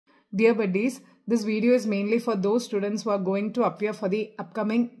Dear buddies, this video is mainly for those students who are going to appear for the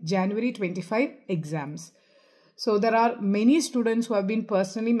upcoming January 25 exams. So there are many students who have been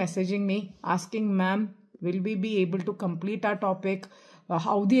personally messaging me asking, ma'am, will we be able to complete our topic?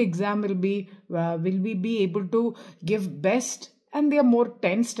 How the exam will be? Will we be able to give best? And they are more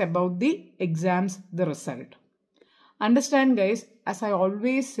tensed about the exams, the result. Understand guys, as I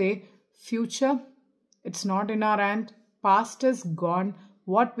always say, future, it's not in our hand. Past is gone.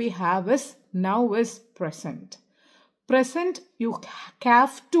 What we have is now is present. Present, you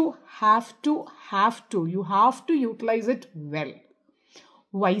have to utilize it well,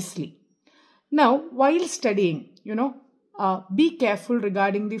 wisely. Now, while studying, be careful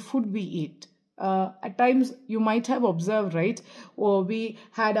regarding the food we eat. At times, you might have observed, right? Or we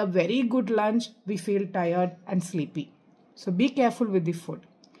had a very good lunch, we feel tired and sleepy. So be careful with the food.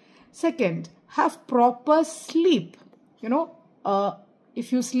 Second, have proper sleep.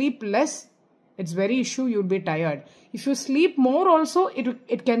 If you sleep less, it's very issue, you'll be tired. If you sleep more also,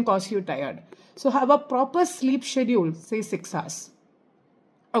 it can cause you tired. So have a proper sleep schedule, say 6 hours.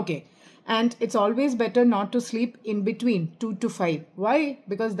 Okay. And it's always better not to sleep in between 2 to 5. Why?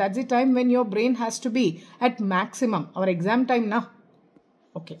 Because that's the time when your brain has to be at maximum. Our exam time now.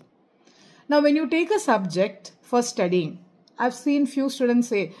 Okay. Now when you take a subject for studying, I've seen few students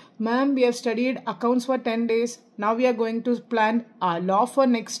say, ma'am, we have studied accounts for 10 days. Now we are going to plan our law for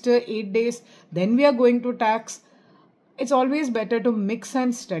next 8 days. Then we are going to tax. It's always better to mix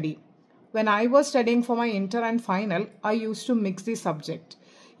and study. When I was studying for my inter and final, I used to mix the subject.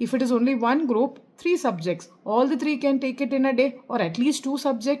 If it is only one group, 3 subjects, all the 3 can take it in a day or at least 2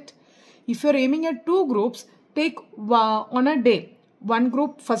 subjects. If you're aiming at 2 groups, take on a day, one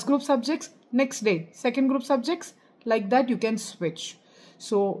group, first group subjects, next day, second group subjects. Like that you can switch.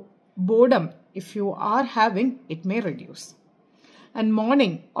 So boredom, if you are having, it may reduce. And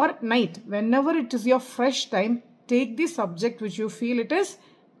morning or night, whenever it is your fresh time, take the subject which you feel it is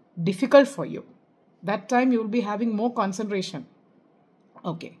difficult for you. That time you will be having more concentration.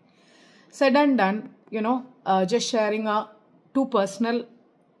 Okay. Said and done, just sharing a 2 personal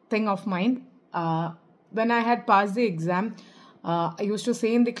thing of mine. When I had passed the exam, I used to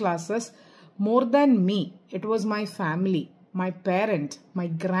say in the classes, more than me, it was my family, my parent, my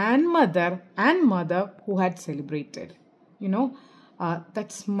grandmother and mother who had celebrated.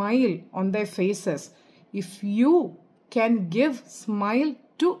 That smile on their faces. If you can give smile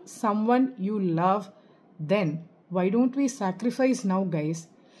to someone you love, then why don't we sacrifice now, guys?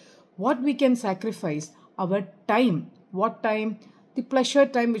 What we can sacrifice? Our time. What time? The pleasure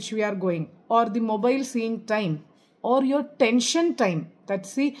time which we are going, or the mobile seeing time, or your tension time.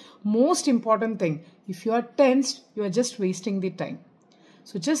 That's the most important thing. If you are tensed, you are just wasting the time.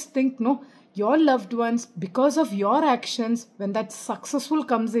 So just think, your loved ones, because of your actions, when that successful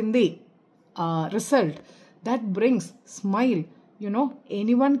comes in the result, that brings smile.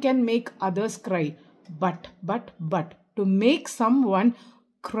 Anyone can make others cry. But to make someone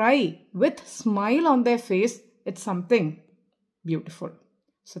cry with smile on their face, it's something beautiful.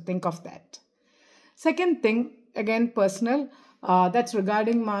 So think of that. Second thing, again personal, that's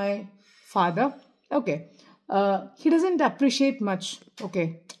regarding my father. Okay. He doesn't appreciate much.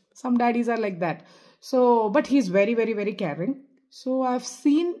 Okay. Some daddies are like that. So, but he's very, very, very caring. So I've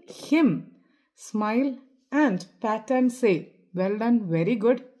seen him smile and pat and say, well done, very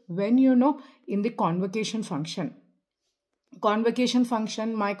good, when in the convocation function.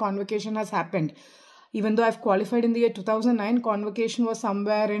 My convocation has happened. Even though I've qualified in the year 2009, convocation was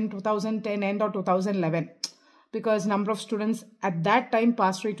somewhere in 2010 end or 2011. Because number of students at that time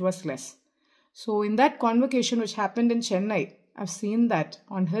passed rate was less. So in that convocation which happened in Chennai, I've seen that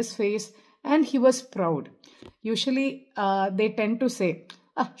on his face and he was proud. Usually they tend to say,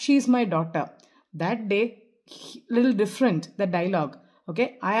 she's my daughter. That day, little different, the dialogue.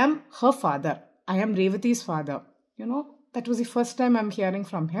 Okay, I am her father. I am Revati's father. That was the first time I'm hearing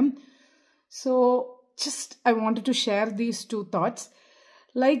from him. So just I wanted to share these 2 thoughts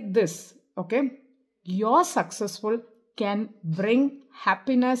like this. Okay. You're successful can bring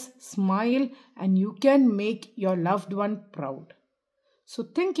happiness, smile, and you can make your loved one proud. So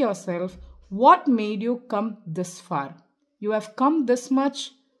think yourself, what made you come this far? You have come this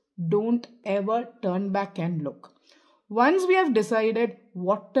much. Don't ever turn back and look. Once we have decided,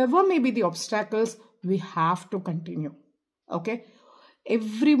 whatever may be the obstacles, we have to continue. Okay?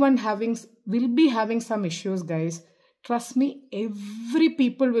 Everyone will be having some issues, guys. Trust me, every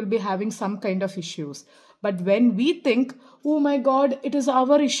people will be having some kind of issues. But when we think, oh my God, it is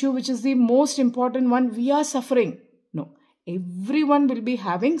our issue which is the most important one, we are suffering. No, everyone will be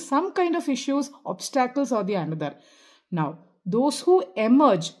having some kind of issues, obstacles or the another. Now, those who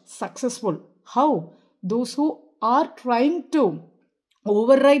emerge successful. How? Those who are trying to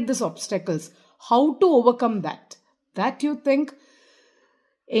override these obstacles. How to overcome that? That you think.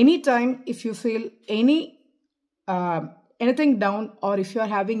 Anytime if you feel anything down, or if you are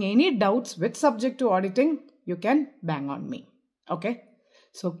having any doubts with subject to auditing, you can bang on me. Okay?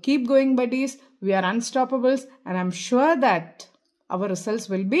 So keep going, buddies. We are unstoppables, and I'm sure that our results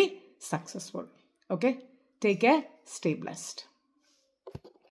will be successful. Okay? Take care. Stay blessed.